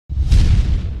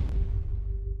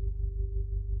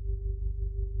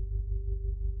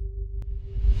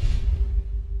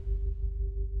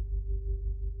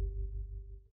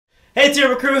Hey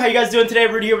Timber Crew, how you guys doing today?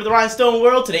 Rudy here with the Rhinestone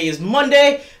World. Today is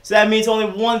Monday, so that means only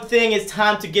one thing. It's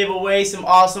time to give away some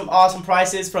awesome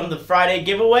prizes from the Friday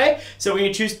giveaway. So we're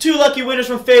going to choose 2 lucky winners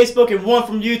from Facebook and 1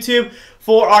 from YouTube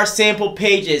for our sample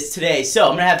pages today. So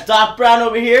I'm going to have Doc Brown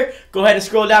over here. Go ahead and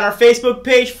scroll down our Facebook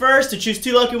page first to choose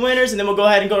 2 lucky winners, and then we'll go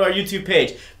ahead and go to our YouTube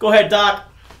page. Go ahead, Doc.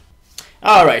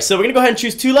 Alright, so we're going to go ahead and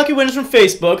choose 2 lucky winners from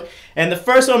Facebook. And the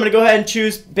first one I'm going to go ahead and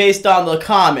choose based on the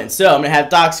comments. So I'm going to have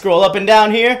Doc scroll up and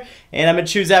down here. And I'm going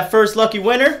to choose that first lucky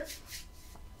winner.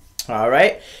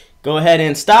 Alright, go ahead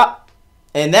and stop.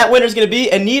 And that winner is going to be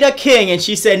Anita King. And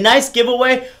she said, nice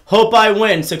giveaway, hope I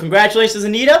win. So congratulations,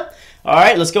 Anita.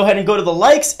 Alright, let's go ahead and go to the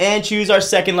likes and choose our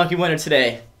second lucky winner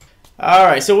today.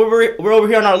 Alright, so we're over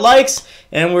here on our likes.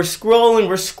 And we're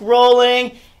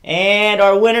scrolling. And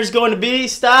our winner is going to be,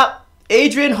 stop,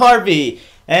 Adrian Harvey.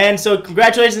 And so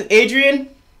congratulations, Adrian.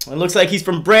 It looks like he's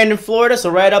from Brandon, Florida, so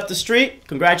right up the street.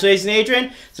 Congratulations,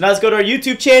 Adrian. So now let's go to our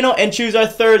YouTube channel and choose our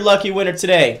third lucky winner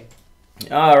today.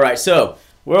 Alright, so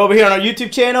we're over here on our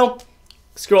YouTube channel,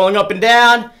 scrolling up and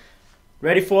down,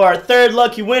 ready for our third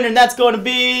lucky winner, and that's going to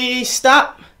be,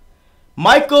 stop,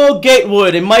 Michael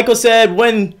Gatewood. And Michael said,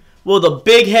 when will the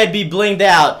big head be blinged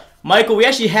out? Michael, we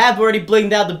actually have already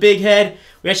blinged out the big head.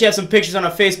 We actually have some pictures on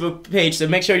our Facebook page, so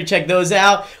make sure you check those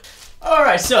out.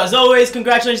 Alright, so as always,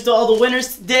 congratulations to all the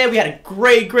winners today. We had a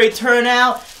great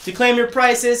turnout. To claim your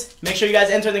prizes, make sure you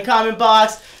guys enter in the comment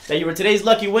box that you were today's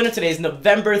lucky winner. Today is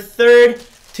November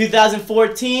 3rd,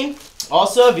 2014.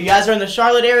 Also, if you guys are in the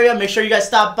Charlotte area, make sure you guys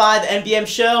stop by the NBM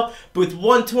show. Booth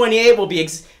 128 will be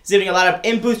exhibiting a lot of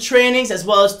in-booth trainings as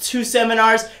well as 2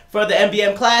 seminars for the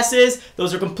NBM classes.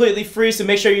 Those are completely free, so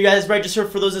make sure you guys register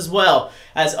for those as well.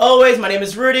 As always, my name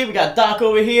is Rudy. We got Doc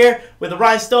over here with the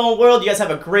Rhinestone World. You guys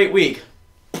have a great week.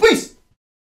 Peace!